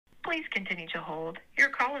Please continue to hold. Your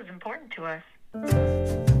call is important to us.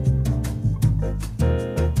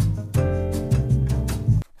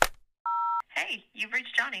 Hey, you've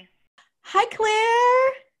reached Johnny. Hi,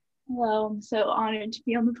 Claire. Hello, I'm so honored to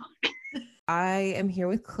be on the podcast. I am here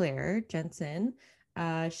with Claire Jensen.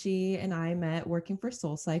 She and I met working for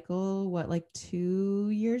SoulCycle, like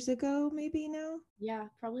 2 years ago, maybe now? Yeah,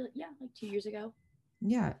 probably, like 2 years ago.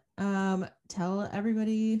 Yeah. Tell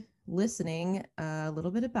everybody listening a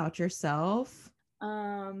little bit about yourself.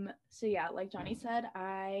 So yeah, like Johnny said,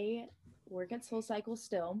 I work at SoulCycle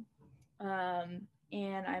still. And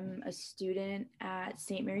I'm a student at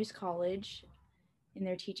St. Mary's College in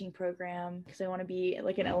their teaching program because I want to be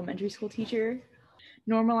like an elementary school teacher.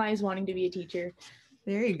 Normalize wanting to be a teacher.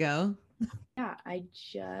 There you go. Yeah, I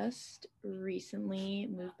just recently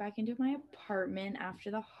moved back into my apartment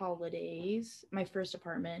after the holidays, my first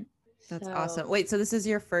apartment. That's awesome. Wait, so this is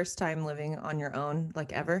your first time living on your own,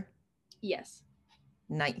 like ever? Yes.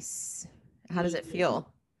 Nice. How does it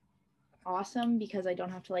feel? Awesome, because I don't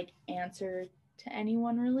have to like answer to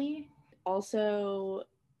anyone really. Also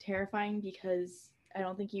terrifying because I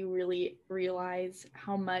don't think you really realize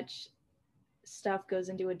how much stuff goes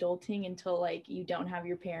into adulting until like you don't have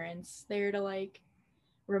your parents there to like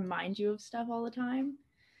remind you of stuff all the time.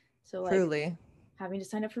 So like Truly. Having to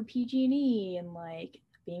sign up for PG&E and like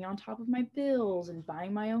being on top of my bills and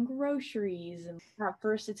buying my own groceries. And at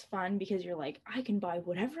first it's fun because you're like, I can buy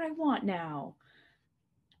whatever I want now.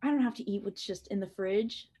 I don't have to eat what's just in the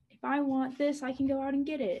fridge. If I want this, I can go out and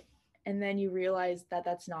get it. And then you realize that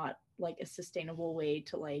that's not like a sustainable way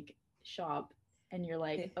to like shop. And you're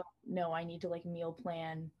like, oh no, I need to like meal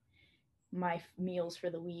plan my meals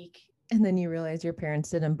for the week. And then you realize your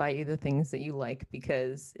parents didn't buy you the things that you like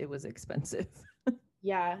because it was expensive.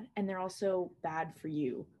 Yeah, and they're also bad for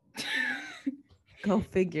you. Go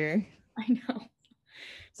figure. I know.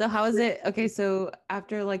 So how is it? Okay, so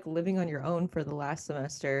after like living on your own for the last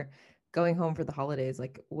semester, going home for the holidays,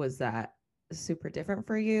 like was that super different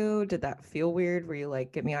for you? Did that feel weird? Were you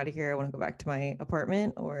like, get me out of here, I want to go back to my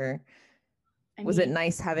apartment? Or was it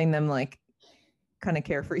nice having them like kind of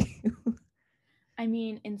care for you? I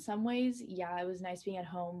mean, in some ways, yeah, it was nice being at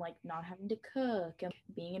home, like not having to cook and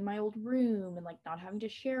being in my old room and like not having to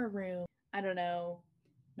share a room. I don't know,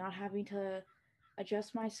 not having to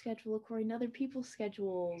adjust my schedule according to other people's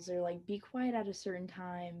schedules or like be quiet at a certain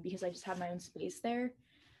time because I just had my own space there.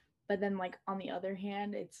 But then like on the other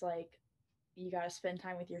hand, it's like you got to spend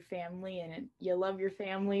time with your family and you love your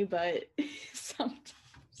family, but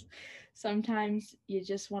sometimes you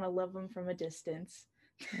just want to love them from a distance.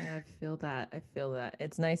 Yeah, I feel that.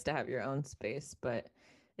 It's nice to have your own space, but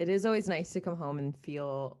it is always nice to come home and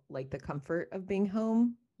feel like the comfort of being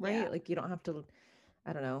home, right? Yeah. Like you don't have to,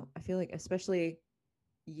 I don't know. I feel like especially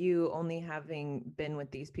you only having been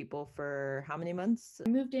with these people for how many months? I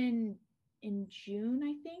moved in June,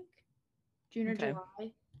 I think. June or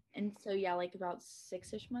July. And so yeah, like about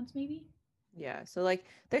 6-ish months maybe. Yeah. So like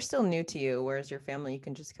they're still new to you, whereas your family, you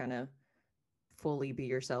can just kind of fully be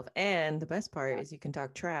yourself. And the best part is you can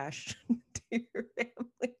talk trash to your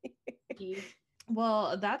family.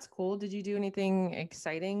 Well, that's cool. Did you do anything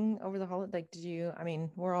exciting over the holiday? Like, I mean,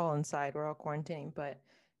 we're all inside, we're all quarantining, but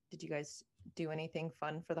did you guys do anything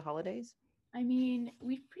fun for the holidays? I mean,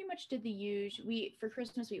 we pretty much did the usual. For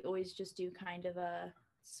Christmas, we always just do kind of a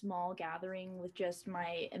small gathering with just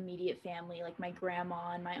my immediate family, like my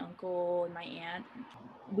grandma and my uncle and my aunt.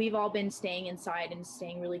 We've all been staying inside and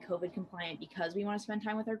staying really COVID compliant because we want to spend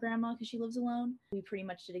time with our grandma because she lives alone. We pretty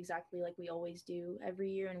much did exactly like we always do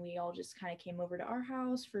every year, and we all just kind of came over to our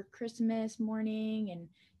house for Christmas morning and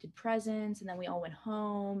did presents, and then we all went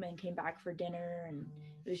home and came back for dinner, and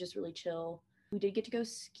it was just really chill. We did get to go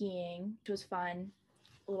skiing, which was fun,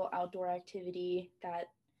 a little outdoor activity that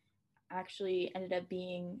actually ended up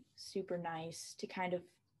being super nice to kind of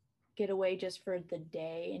get away just for the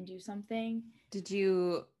day and do something.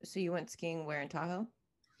 So you went skiing where, in Tahoe?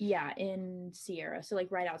 Yeah, in Sierra, so like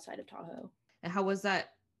right outside of Tahoe. And how was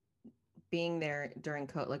that being there during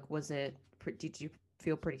COVID? Like, did you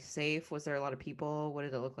feel pretty safe? Was there a lot of people? What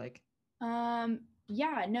did it look like?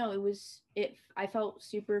 Yeah, no, I felt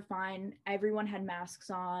super fine. Everyone had masks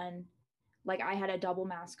on. Like I had a double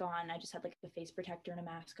mask on. I just had like a face protector and a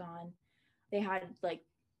mask on. They had like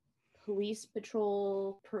police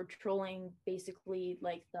patrolling basically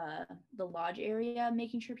like the lodge area,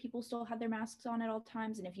 making sure people still had their masks on at all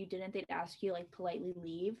times. And if you didn't, they'd ask you like politely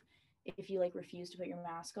leave if you like refused to put your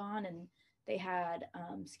mask on. And they had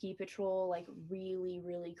ski patrol like really,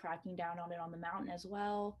 really cracking down on it on the mountain as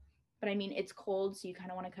well. But I mean, it's cold, so you kind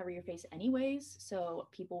of want to cover your face anyways. So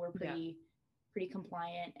people were pretty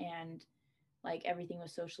compliant, and Like everything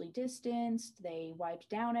was socially distanced. They wiped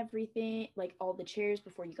down everything, like all the chairs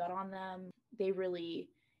before you got on them. They really,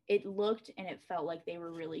 it looked and it felt like they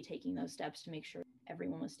were really taking those steps to make sure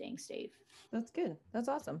everyone was staying safe. That's good. That's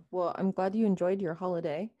awesome. Well, I'm glad you enjoyed your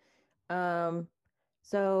holiday.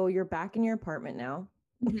 So you're back in your apartment now.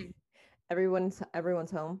 Mhm.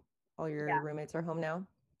 Everyone's home. All your Yeah. roommates are home now.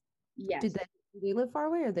 Yes. Do they live far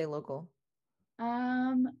away or are they local?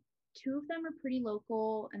 Um, Two of them are pretty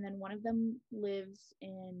local, and then one of them lives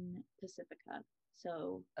in Pacifica,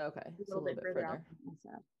 so Okay, a so a little little bit bit further out further. from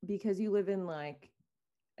SF. Because you live in like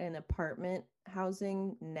an apartment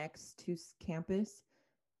housing next to campus,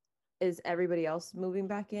 is everybody else moving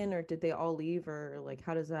back in or did they all leave or like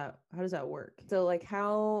how does that work? So like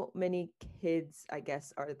how many kids I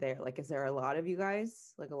guess are there? Like is there a lot of you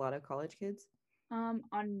guys? Like a lot of college kids?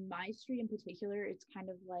 On my street in particular, it's kind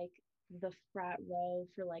of like the frat row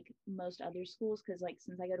for like most other schools, because like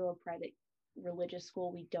since I go to a private religious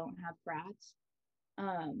school, we don't have frats.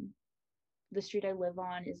 Um, the street I live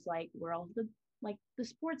on is like where all the like the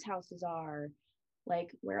sports houses are,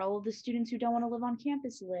 like where all of the students who don't want to live on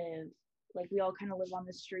campus live. Like we all kind of live on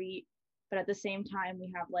the street, but at the same time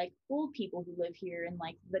we have like old people who live here in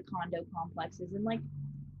like the condo complexes and like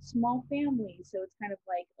small families. So it's kind of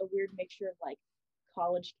like a weird mixture of like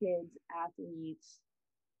college kids, athletes,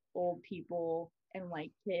 old people, and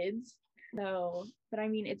like kids. So, but I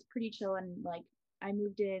mean, it's pretty chill. And like, I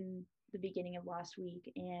moved in the beginning of last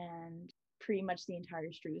week, and pretty much the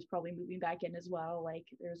entire street was probably moving back in as well. Like,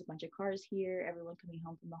 there was a bunch of cars here, everyone coming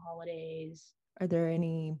home from the holidays. Are there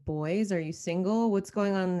any boys? Are you single? What's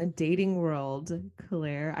going on in the dating world,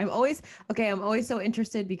 Claire? I'm always so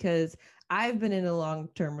interested because I've been in a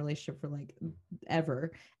long-term relationship for like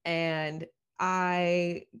ever. And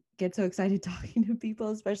I get so excited talking to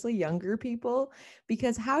people, especially younger people,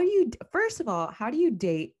 because first of all, how do you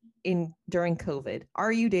date in during COVID?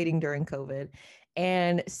 Are you dating during COVID?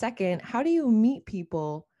 And second, how do you meet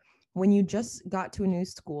people when you just got to a new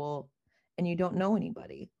school and you don't know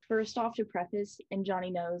anybody? First off, to preface, and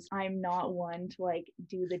Johnny knows, I'm not one to like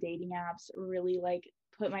do the dating apps, really like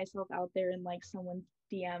put myself out there in like someone's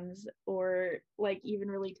DMs or like even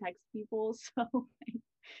really text people. So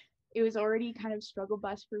it was already kind of struggle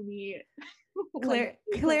bus for me. Like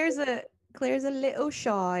Claire Claire's a little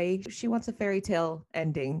shy. She wants a fairy tale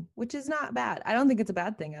ending, which is not bad. I don't think it's a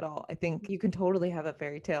bad thing at all. I think you can totally have a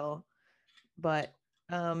fairy tale, but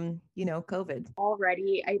COVID.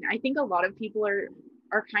 already, I think a lot of people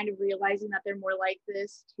are kind of realizing that they're more like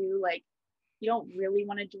this too. Like you don't really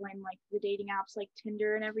want to join like the dating apps like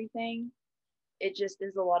Tinder and everything. It just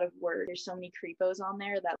is a lot of work. There's so many creepos on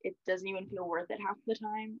there that it doesn't even feel worth it half the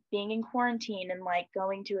time. Being in quarantine and like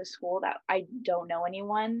going to a school that I don't know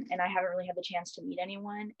anyone and I haven't really had the chance to meet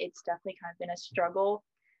anyone, it's definitely kind of been a struggle.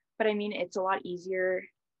 But I mean, it's a lot easier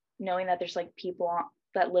knowing that there's like people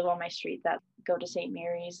that live on my street that go to St.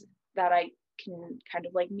 Mary's that I can kind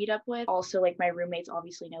of like meet up with. Also, like my roommates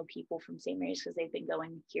obviously know people from St. Mary's because they've been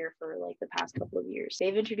going here for like the past couple of years.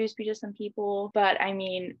 They've introduced me to some people, but I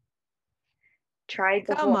mean, tried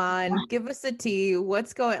the Come whole on, give us a tea.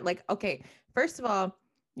 What's going like okay, first of all, so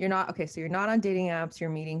you're not on dating apps, you're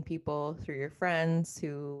meeting people through your friends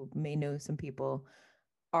who may know some people.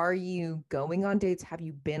 Are you going on dates? Have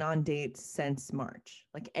you been on dates since March?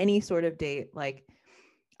 Like any sort of date? Like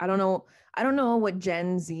I don't know. I don't know what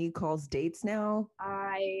Gen Z calls dates now.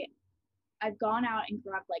 I've gone out and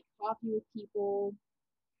grabbed like coffee with people,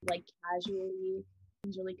 like casually.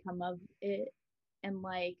 Things really come of it, and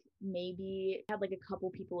like maybe had like a couple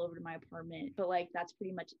people over to my apartment, but like that's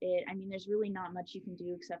pretty much it. I mean, there's really not much you can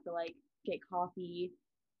do except for like get coffee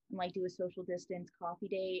and like do a social distance coffee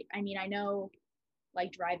date. I mean, I know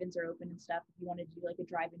like drive-ins are open and stuff. If you wanted to do like a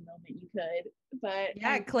drive-in moment, you could. But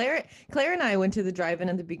Yeah, Claire and I went to the drive-in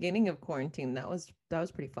at the beginning of quarantine. That was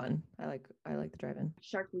pretty fun. I like the drive-in.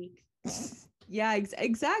 Shark Week. Yeah,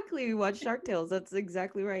 exactly. We watched Shark Tales. That's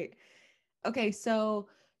exactly right. Okay, so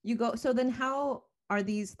so then how are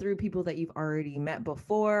these through people that you've already met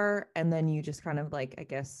before and then you just kind of like, I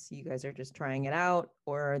guess you guys are just trying it out,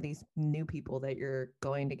 or are these new people that you're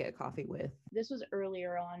going to get coffee with? This was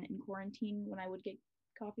earlier on in quarantine when I would get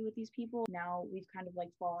coffee with these people. Now we've kind of like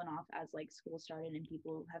fallen off as like school started and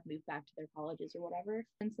people have moved back to their colleges or whatever.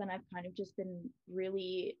 Since then, I've kind of just been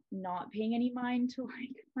really not paying any mind to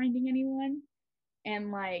like finding anyone and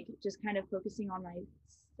like just kind of focusing on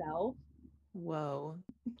myself. Whoa.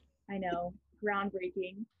 I know,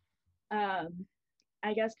 groundbreaking. Um,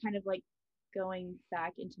 I guess kind of like going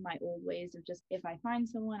back into my old ways of just, if I find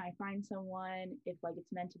someone, I find someone. If like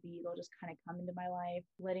it's meant to be, they'll just kind of come into my life,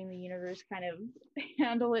 letting the universe kind of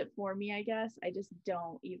handle it for me, I guess. I just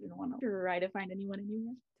don't even want to try to find anyone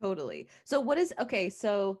anymore. Totally. So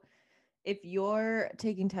so if you're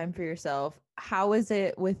taking time for yourself, how is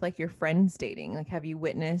it with like your friends dating? Like, have you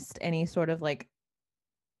witnessed any sort of like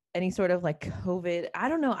COVID? I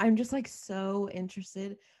don't know. I'm just like so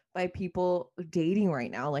interested by people dating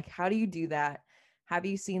right now. Like, how do you do that? Have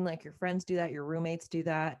you seen like your friends do that, your roommates do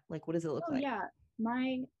that? Like, what does it look Oh like? yeah,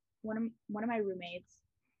 my one of my roommates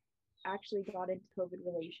actually got into COVID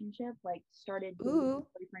relationship, like started dating Ooh,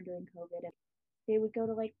 a boyfriend during COVID. And they would go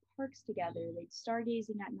to like parks together. They'd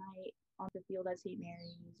stargazing at night on the field at St.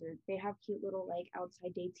 Mary's, or they have cute little like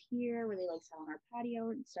outside dates here where they like sit on our patio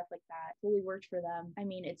and stuff like that. Fully worked for them. I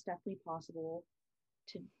mean, it's definitely possible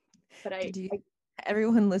to, but did you,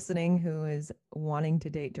 everyone listening who is wanting to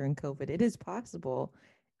date during COVID, it is possible.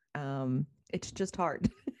 It's just hard.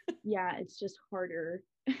 yeah, it's just harder.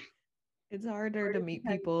 It's harder to Harder meet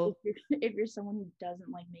because people. if you're someone who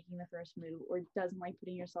doesn't like making the first move or doesn't like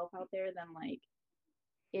putting yourself out there, then like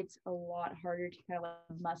it's a lot harder to kind of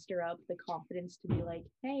like muster up the confidence to be like,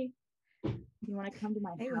 hey, you want to come to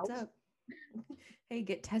my Hey, house? what's up? Hey,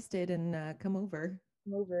 get tested and come over.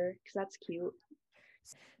 Come over, because that's cute.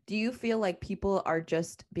 Do you feel like people are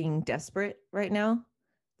just being desperate right now?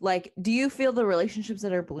 Like, do you feel the relationships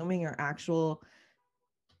that are blooming are actual,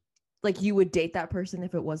 like you would date that person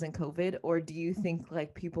if it wasn't COVID? Or do you think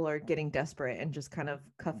like people are getting desperate and just kind of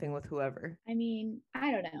cuffing with whoever? I mean,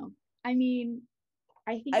 I don't know. I mean,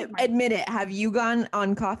 I think it might. Admit it. Have you gone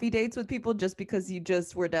on coffee dates with people just because you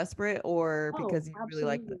just were desperate or Oh, because you really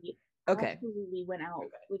like them? absolutely. Okay. Absolutely went out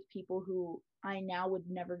with people who I now would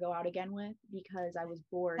never go out again with because I was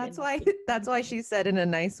bored. That's And why that's why she said in a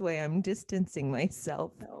nice way, I'm distancing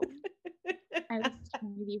myself. so I was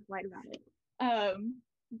trying to be polite about it.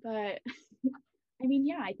 But I mean,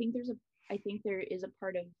 yeah, I think there is a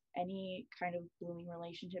part of any kind of blooming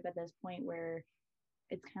relationship at this point where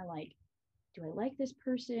it's kind of like, do I like this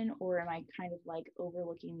person, or am I kind of like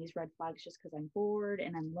overlooking these red flags just because I'm bored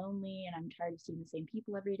and I'm lonely and I'm tired of seeing the same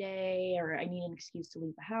people every day, or I need an excuse to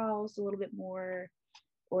leave the house a little bit more,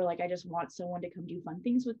 or like I just want someone to come do fun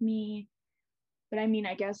things with me. But I mean,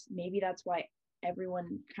 I guess maybe that's why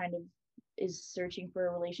everyone kind of is searching for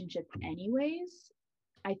a relationship anyways.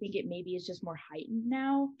 I think it maybe is just more heightened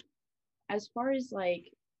now. As far as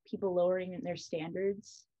like people lowering their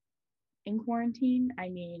standards in quarantine, I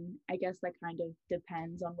mean, I guess that kind of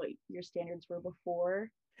depends on what your standards were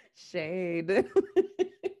before. Shade.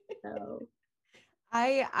 So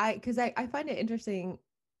I find it interesting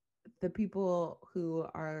the people who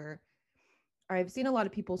are I've seen a lot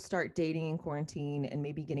of people start dating in quarantine and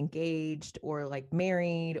maybe get engaged or like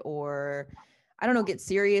married or I don't know, get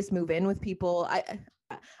serious, move in with people.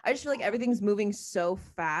 I just feel like everything's moving so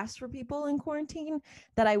fast for people in quarantine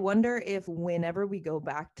that I wonder if whenever we go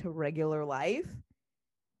back to regular life,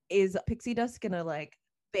 is pixie dust gonna like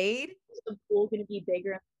fade? is the pool going to be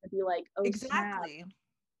bigger and be like, oh snap, Exactly.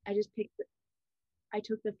 I just I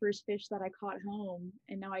took the first fish that I caught home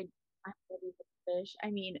and now I'm ready for the fish. I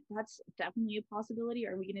mean, that's definitely a possibility.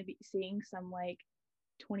 Are we going to be seeing some like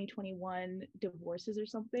 2021 divorces or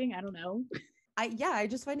something? I don't know. I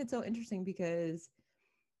just find it so interesting because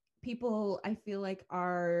people I feel like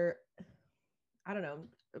are I don't know.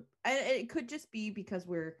 And it could just be because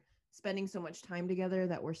we're spending so much time together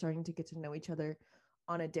that we're starting to get to know each other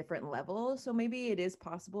on a different level. So maybe it is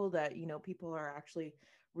possible that, you know, people are actually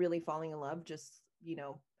really falling in love just, you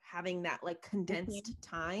know, having that like condensed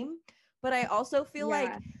time. But I also feel like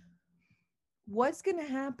Yeah, what's going to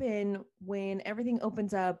happen when everything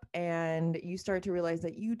opens up and you start to realize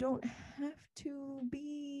that you don't have to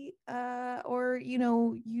be or you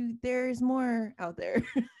know, you there's more out there.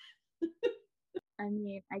 I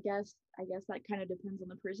mean, I guess that kind of depends on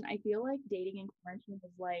the person. I feel like dating in quarantine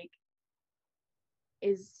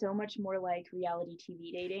is so much more like reality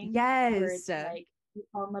TV dating, where Yes. it's like you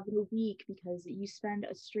fall in love in a week because you spend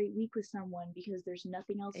a straight week with someone because there's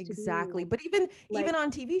nothing else to Exactly. do. But even Like,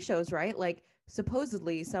 on TV shows, right? Like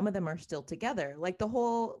supposedly some of them are still together. Like the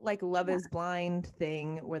whole like Love yeah, is Blind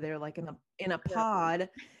thing where they're like in a whatever. pod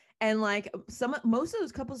and like most of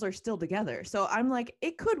those couples are still together. So I'm like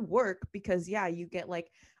it could work because yeah, you get like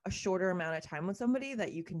a shorter amount of time with somebody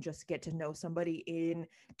that you can just get to know somebody in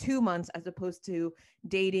 2 months as opposed to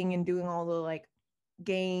dating and doing all the like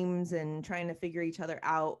games and trying to figure each other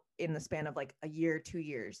out in the span of like a year, 2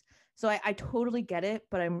 years. So I totally get it,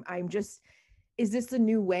 but I'm just, is this the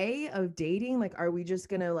new way of dating? Like, are we just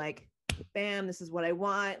gonna like, bam, this is what I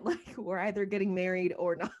want? Like, we're either getting married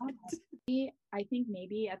or not. I think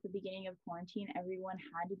maybe at the beginning of quarantine, everyone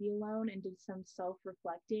had to be alone and did some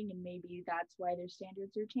self-reflecting, and maybe that's why their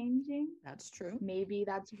standards are changing. That's true. Maybe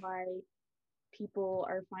that's why people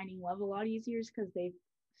are finding love a lot easier, because they've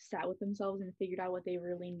sat with themselves and figured out what they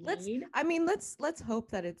really need. Let's hope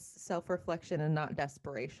that it's self-reflection and not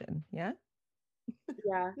desperation. Yeah.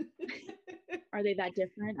 Yeah. Are they that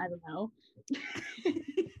different? I don't know.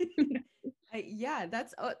 Yeah,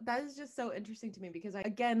 that is just so interesting to me because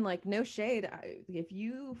again, like no shade. If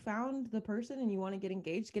you found the person and you want to get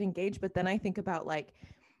engaged. But then I think about like,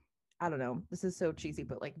 I don't know, this is so cheesy,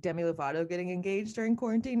 but like Demi Lovato getting engaged during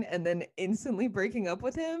quarantine and then instantly breaking up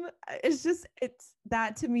with him. It's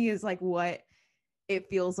that to me is like what it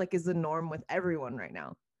feels like is the norm with everyone right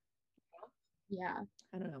now. Yeah.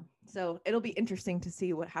 I don't know. So it'll be interesting to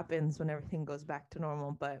see what happens when everything goes back to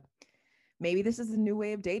normal. But maybe this is a new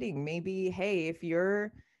way of dating. Maybe, hey, if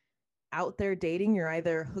you're out there dating, you're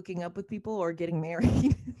either hooking up with people or getting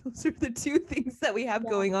married. Those are the two things that we have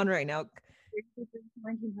going on right now.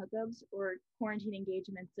 Quarantine hookups or quarantine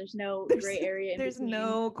engagements. There's no gray area. There's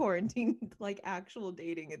no quarantine, like actual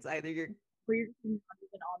dating. It's either you're not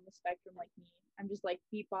even on the spectrum like me. I'm just like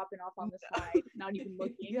beep bopping off on the side, not even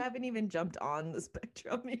looking. You haven't even jumped on the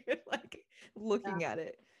spectrum. You're like looking at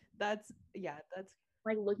it. That's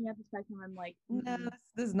like looking at the spectrum. I'm like, no,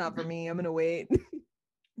 this is not for me. I'm gonna wait.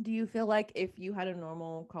 Do you feel like if you had a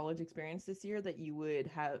normal college experience this year that you would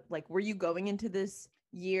have, like, were you going into this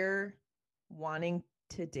year wanting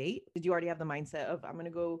to date? Did you already have the mindset of I'm gonna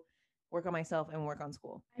go work on myself and work on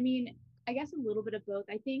school? I mean, I guess a little bit of both.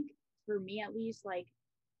 I think for me at least, like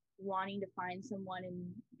wanting to find someone and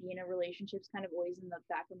be in a relationship is kind of always in the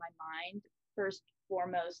back of my mind. First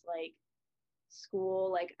foremost, like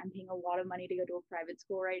school, like I'm paying a lot of money to go to a private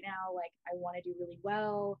school right now. Like I want to do really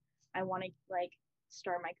well. I want to like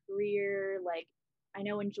start my career. Like I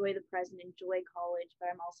know enjoy the present, enjoy college, but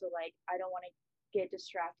I'm also like I don't want to get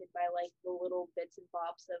distracted by like the little bits and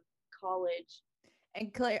bobs of college.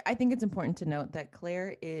 And Claire, I think it's important to note that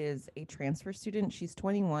Claire is a transfer student. She's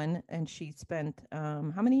 21 and she spent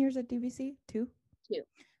how many years at DVC? Two.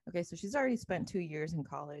 Okay, so she's already spent 2 years in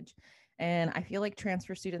college. And I feel like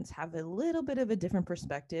transfer students have a little bit of a different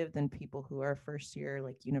perspective than people who are first year,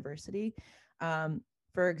 like university.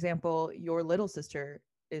 For example, your little sister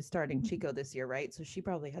is starting Chico this year, right? So she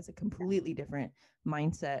probably has a completely different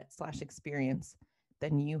mindset / experience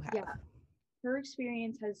than you have. Yeah. Her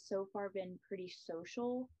experience has so far been pretty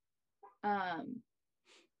social.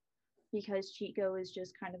 Because Chico is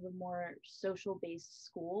just kind of a more social based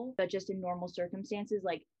school, but just in normal circumstances,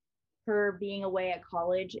 like her being away at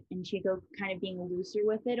college and Chico kind of being looser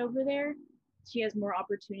with it over there, she has more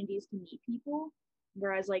opportunities to meet people.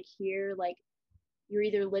 Whereas like here, like you're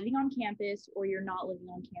either living on campus or you're not living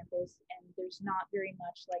on campus, and there's not very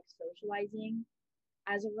much like socializing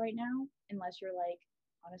as of right now, unless you're like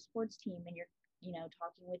on a sports team and you're, you know,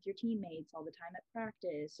 talking with your teammates all the time at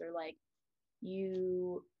practice, or like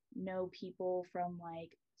you know people from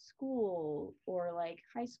like school or like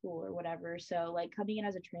high school or whatever. So like coming in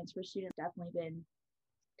as a transfer student definitely been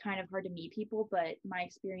kind of hard to meet people, but my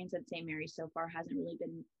experience at St. Mary's so far hasn't really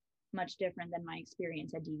been much different than my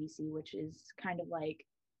experience at DVC, which is kind of like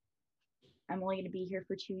I'm only going to be here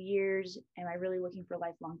for 2 years. Am I really looking for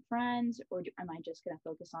lifelong friends, or am I just going to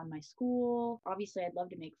focus on my school? Obviously, I'd love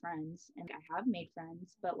to make friends, and I have made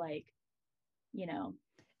friends, but like, you know.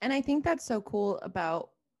 And I think that's so cool about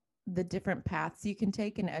the different paths you can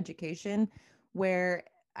take in education, where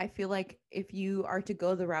I feel like if you are to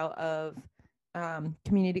go the route of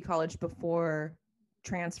community college before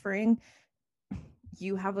transferring,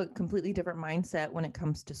 you have a completely different mindset when it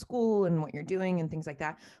comes to school and what you're doing and things like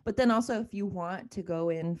that. But then also if you want to go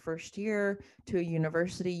in first year to a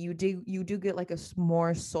university, you do get like a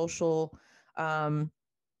more social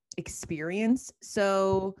experience.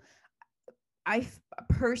 So I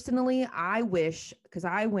personally, I wish, because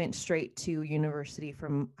I went straight to university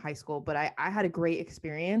from high school, but I had a great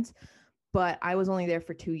experience, but I was only there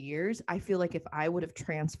for 2 years. I feel like if I would have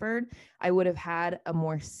transferred, I would have had a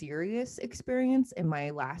more serious experience in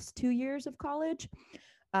my last 2 years of college,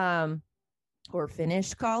 or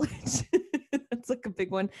finished college. That's like a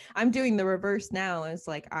big one. I'm doing the reverse now. It's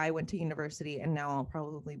like I went to university and now I'll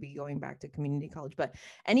probably be going back to community college. But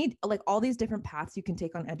like all these different paths you can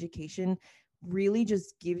take on education really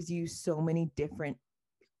just gives you so many different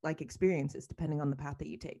like experiences depending on the path that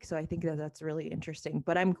you take. So I think that that's really interesting.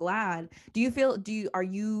 But I'm glad. Are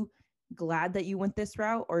you glad that you went this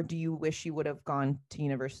route, or do you wish you would have gone to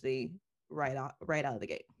university right out of the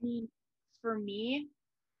gate? I mean, for me,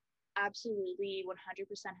 absolutely 100%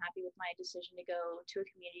 happy with my decision to go to a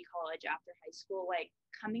community college after high school. Like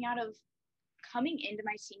coming out of Coming into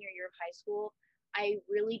my senior year of high school, I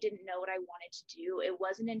really didn't know what I wanted to do. It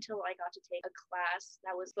wasn't until I got to take a class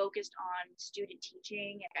that was focused on student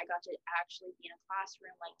teaching, and I got to actually be in a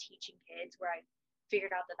classroom like teaching kids, where I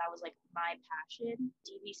figured out that that was like my passion.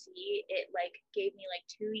 DVC, it like gave me like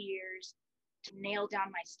 2 years to nail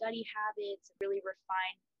down my study habits, really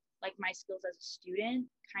refine like my skills as a student,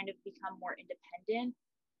 kind of become more independent,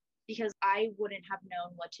 because I wouldn't have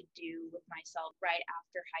known what to do with myself right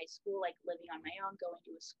after high school, like living on my own, going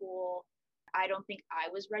to a school. I don't think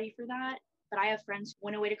I was ready for that. But I have friends who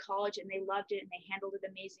went away to college and they loved it and they handled it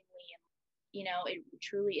amazingly. And, you know, it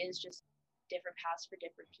truly is just different paths for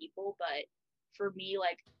different people. But for me,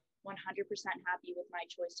 like 100% happy with my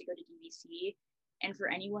choice to go to DVC. And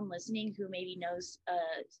for anyone listening who maybe knows a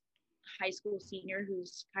high school senior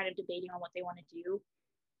who's kind of debating on what they want to do,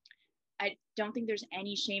 I don't think there's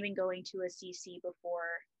any shame in going to a CC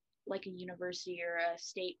before like a university or a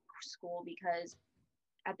state school, because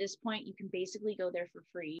at this point you can basically go there for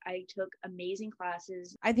free. I took amazing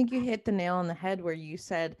classes. I think you hit the nail on the head where you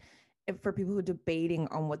said for people who are debating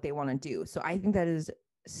on what they want to do. So I think that is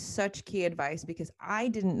such key advice, because I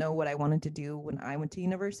didn't know what I wanted to do when I went to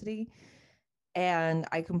university. And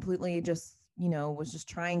I completely just, was just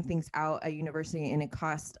trying things out at university, and it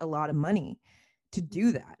cost a lot of money to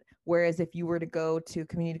do that. Whereas if you were to go to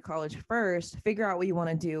community college first, figure out what you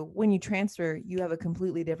want to do, when you transfer, you have a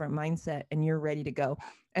completely different mindset and you're ready to go.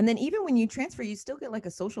 And then even when you transfer, you still get like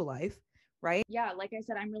a social life, right? Yeah, like I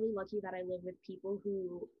said, I'm really lucky that I live with people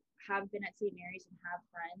who have been at St. Mary's and have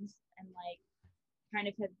friends, and like kind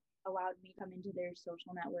of have allowed me to come into their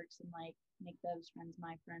social networks and like make those friends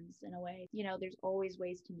my friends in a way. You know, there's always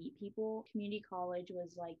ways to meet people. Community college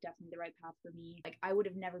was like definitely the right path for me. Like I would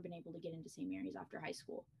have never been able to get into St. Mary's after high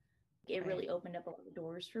school. It really opened up a lot of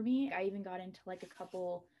doors for me. I even got into like a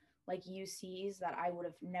couple like UCs that I would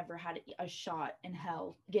have never had a shot in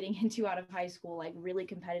hell getting into out of high school, like really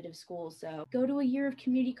competitive schools. So go to a year of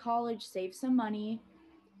community college, save some money,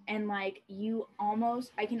 and like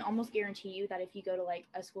I can almost guarantee you that if you go to like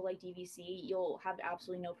a school like DVC, you'll have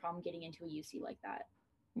absolutely no problem getting into a UC like that.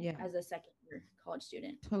 Yeah. As a second year college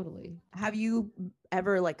student. Totally. Have you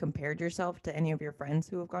ever like compared yourself to any of your friends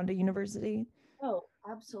who have gone to university? Oh,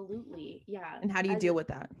 absolutely. Yeah. And how do you deal with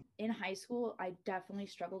that? In high school, I definitely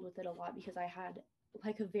struggled with it a lot because I had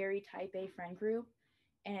like a very type A friend group,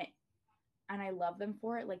 and I love them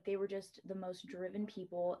for it. Like they were just the most driven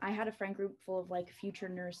people. I had a friend group full of like future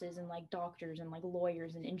nurses and like doctors and like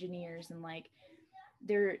lawyers and engineers, and like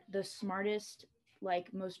they're the smartest,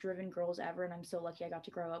 like most driven girls ever, and I'm so lucky I got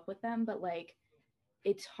to grow up with them. But like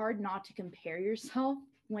it's hard not to compare yourself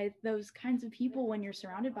with those kinds of people when you're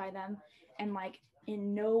surrounded by them. And like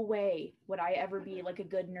in no way would I ever be like a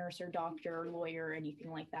good nurse or doctor or lawyer or anything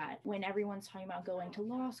like that. When everyone's talking about going to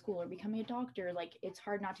law school or becoming a doctor, like it's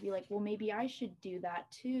hard not to be like, well, maybe I should do that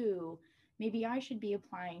too. Maybe I should be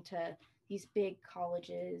applying to these big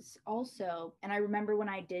colleges also. And I remember when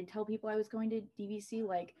I did tell people I was going to DVC,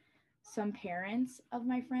 like some parents of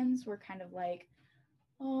my friends were kind of like,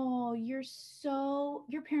 oh, your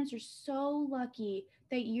parents are so lucky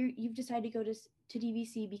that you've decided to go to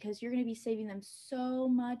DVC because you're going to be saving them so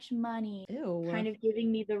much money. Ew. Kind of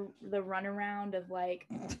giving me the runaround of like,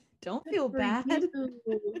 don't feel bad.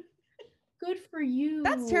 Good for you.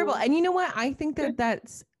 That's terrible. And you know what? I think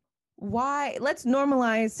that's why let's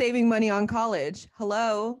normalize saving money on college.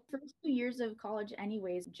 Hello. First 2 years of college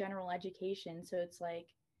anyways, general education. So it's like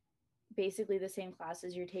basically the same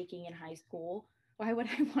classes you're taking in high school. Why would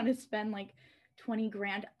I want to spend like 20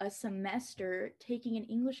 grand a semester taking an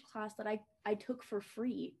English class that I took for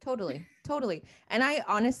free? Totally. And I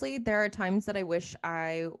honestly, there are times that I wish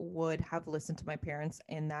I would have listened to my parents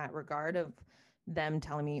in that regard of them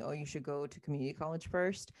telling me, oh, you should go to community college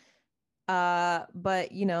first. But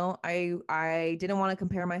I didn't want to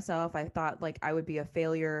compare myself. I thought like I would be a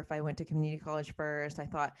failure if I went to community college first. I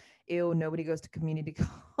thought, ew, nobody goes to community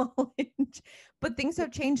college. But things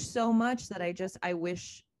have changed so much that I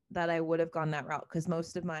wish that I would have gone that route, because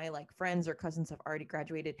most of my like friends or cousins have already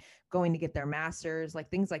graduated, going to get their masters, like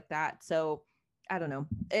things like that. So I don't know.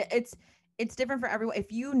 It's different for everyone.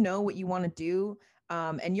 If you know what you want to do,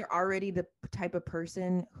 and you're already the type of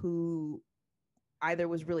person who either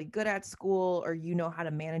was really good at school or you know how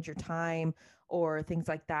to manage your time or things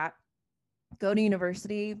like that, go to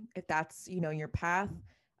university if that's your path.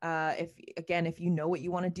 If you know what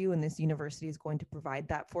you want to do and this university is going to provide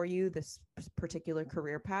that for you, this particular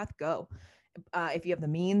career path, go. If you have the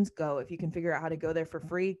means, go. If you can figure out how to go there for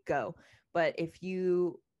free, go. But if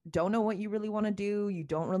you don't know what you really want to do, you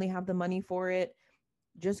don't really have the money for it,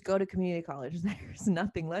 just go to community college. There's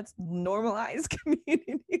nothing. Let's normalize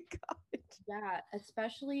community college. Yeah,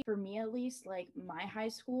 especially for me at least, like my high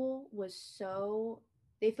school was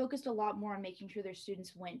they focused a lot more on making sure their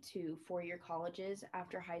students went to 4-year colleges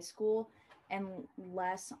after high school and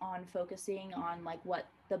less on focusing on like what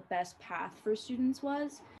the best path for students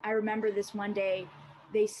was. I remember this one day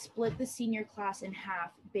they split the senior class in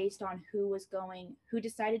half based on who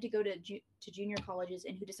decided to go to junior colleges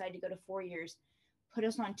and who decided to go to 4 years, put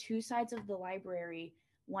us on two sides of the library,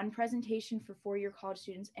 one presentation for 4-year college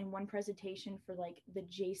students and one presentation for like the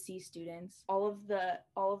JC students. All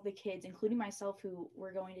of the kids, including myself who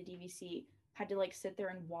were going to DVC, had to like sit there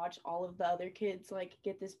and watch all of the other kids like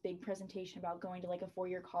get this big presentation about going to like a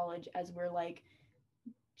 4-year college as we're like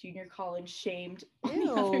junior college shamed on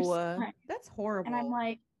the other side. That's horrible. And I'm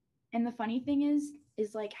like, and the funny thing is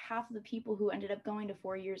like half of the people who ended up going to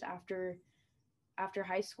 4 years after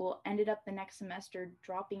high school ended up the next semester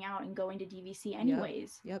dropping out and going to DVC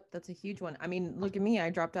anyways. Yep, that's a huge one. I mean, look at me. I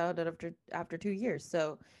dropped out after 2 years.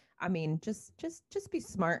 So, I mean, just be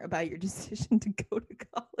smart about your decision to go to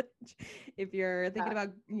college. If you're thinking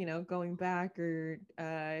about, going back, or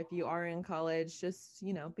if you are in college, just,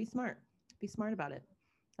 be smart. Be smart about it.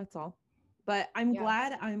 That's all. But I'm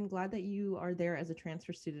glad that you are there as a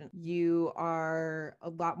transfer student. You are a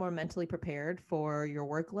lot more mentally prepared for your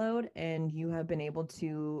workload, and you have been able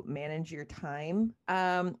to manage your time.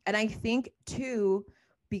 And I think too,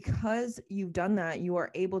 because you've done that, you are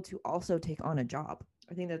able to also take on a job.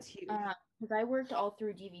 I think that's huge. Because I worked all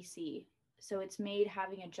through DVC. So it's made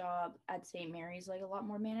having a job at St. Mary's like a lot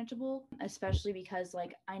more manageable, especially because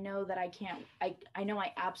like I know that I know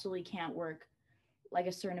I absolutely can't work like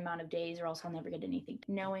a certain amount of days or else I'll never get anything.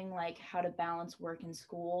 Knowing like how to balance work and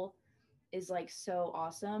school is like so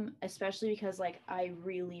awesome, especially because like I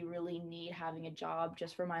really, really need having a job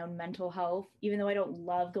just for my own mental health. Even though I don't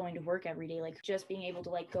love going to work every day, like just being able to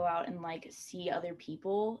like go out and like see other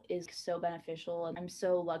people is so beneficial. And I'm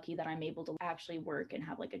so lucky that I'm able to actually work and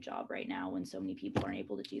have like a job right now when so many people aren't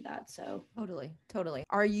able to do that. So totally.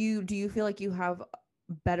 Do you feel like you have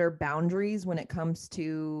better boundaries when it comes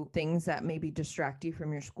to things that maybe distract you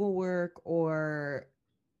from your schoolwork, or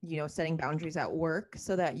setting boundaries at work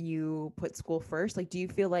so that you put school first? Like, do you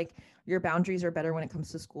feel like your boundaries are better when it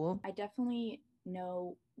comes to school? I definitely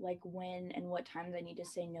know like when and what times I need to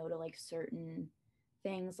say no to like certain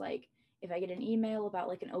things. Like if I get an email about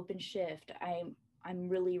like an open shift, I'm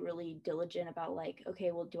really, really diligent about like,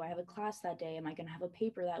 okay, well, do I have a class that day? Am I going to have a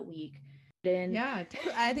paper that week? Yeah,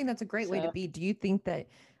 I think that's a great way to be. Do you think that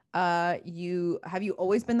you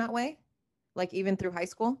always been that way? Like even through high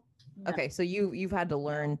school? No. Okay, so you've had to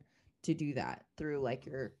learn to do that through like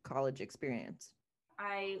your college experience.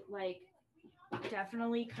 I like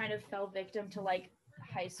definitely kind of fell victim to like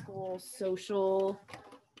high school social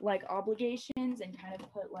like obligations and kind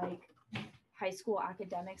of put like high school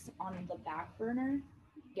academics on the back burner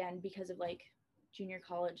again because of like junior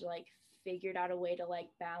college, like figured out a way to like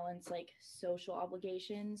balance like social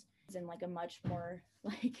obligations in like a much more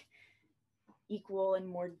like equal and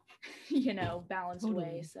more balanced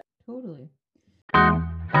way. So Totally.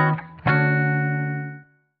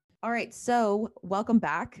 All right, so welcome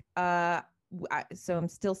back. So I'm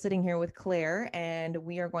still sitting here with Claire, and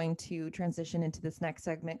we are going to transition into this next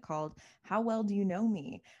segment called How Well Do You Know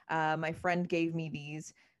Me? My friend gave me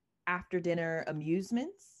these after dinner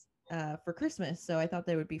amusements for Christmas, so I thought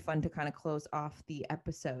they would be fun to kind of close off the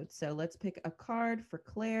episode. So let's pick a card for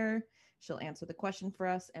Claire. She'll answer the question for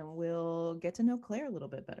us, and we'll get to know Claire a little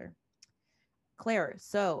bit better. Claire,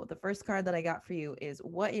 so the first card that I got for you is,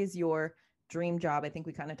 what is your dream job? I think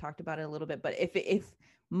we kind of talked about it a little bit, but if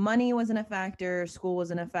money wasn't a factor, school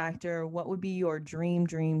wasn't a factor, what would be your dream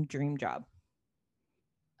job?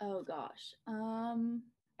 oh gosh,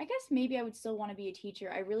 I guess maybe I would still want to be a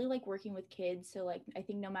teacher. I really like working with kids, so like I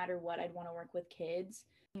think no matter what, I'd want to work with kids,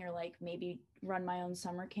 or like maybe run my own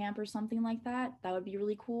summer camp or something like that. That would be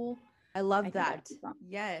really cool. I love that.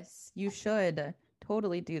 Yes, you should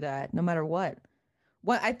totally do that no matter what.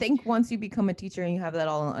 I think once you become a teacher and you have that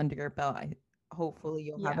all under your belt, hopefully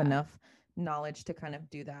you'll have enough knowledge to kind of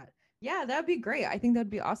do that. Yeah, that'd be great. I think that'd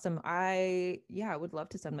be awesome. I would love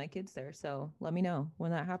to send my kids there. So let me know when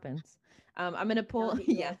that happens. I'm gonna pull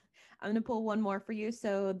I'm gonna pull one more for you.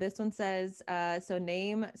 So this one says, so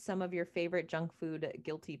name some of your favorite junk food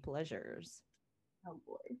guilty pleasures. Oh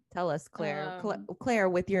boy. Tell us, Claire. Claire,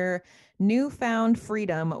 with your newfound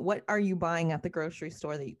freedom, what are you buying at the grocery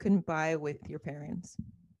store that you couldn't buy with your parents?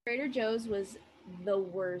 Trader Joe's was the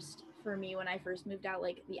worst for me when I first moved out,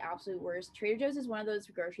 like the absolute worst. Trader Joe's is one of those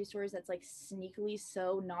grocery stores that's like sneakily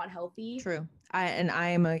so not healthy. True.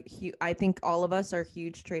 I think all of us are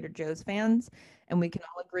huge Trader Joe's fans, and we can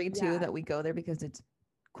all agree too that we go there because it's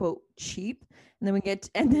quote cheap. And then we get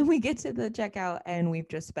to the checkout and we've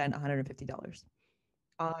just spent $150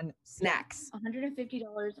 on snacks.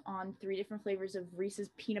 $150 on 3 different flavors of Reese's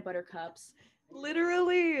peanut butter cups.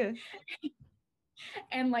 Literally.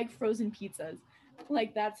 And like frozen pizzas.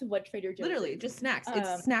 Like that's what Trader Joe's Literally, is. just snacks.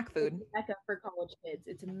 It's snack food. It's a mecca for college kids.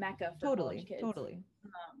 It's a mecca for college kids. Totally.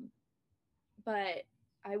 But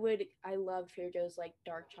I love Trader Joe's like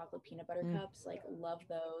dark chocolate peanut butter cups. Like love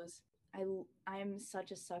those. I'm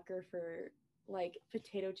such a sucker for like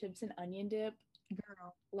potato chips and onion dip.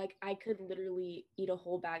 Girl. Like I could literally eat a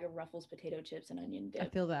whole bag of Ruffles potato chips and onion dip. I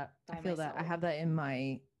feel that. I have that in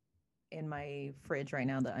my fridge right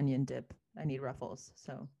now, the onion dip. I need Ruffles.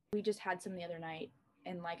 So we just had some the other night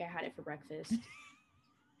and like I had it for breakfast.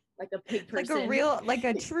 Like a pig person. Like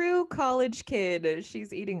a true college kid.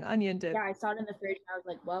 She's eating onion dip. Yeah, I saw it in the fridge and I was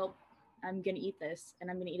like, well, I'm gonna eat this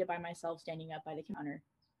and I'm gonna eat it by myself standing up by the counter.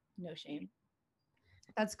 No shame.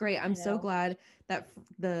 That's great. I'm so glad that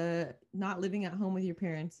the not living at home with your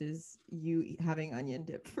parents is you having onion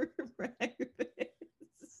dip for breakfast.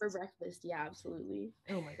 For breakfast, yeah, absolutely.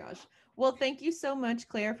 Oh my gosh. Well, thank you so much,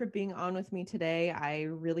 Claire, for being on with me today. I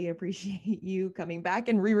really appreciate you coming back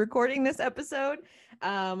and re-recording this episode.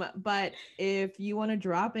 But if you want to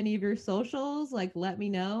drop any of your socials, like let me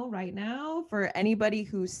know right now. For anybody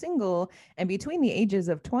who's single and between the ages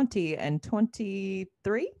of 20 and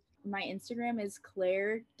 23. My Instagram is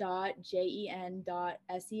claire.jen.sen.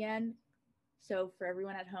 So for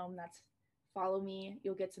everyone at home, that's follow me.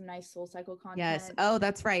 You'll get some nice SoulCycle content. Yes. Oh,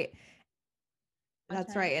 that's right.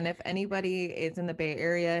 That's right. And if anybody is in the Bay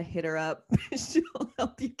Area, hit her up. She'll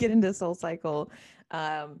help you get into SoulCycle.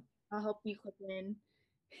 I'll help you click in.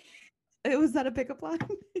 Was that a pickup line?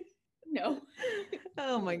 No.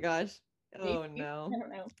 Oh my gosh. Oh no. I don't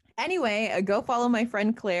know. Anyway, go follow my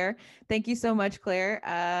friend Claire. Thank you so much, Claire.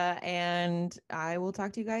 And I will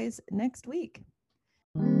talk to you guys next week.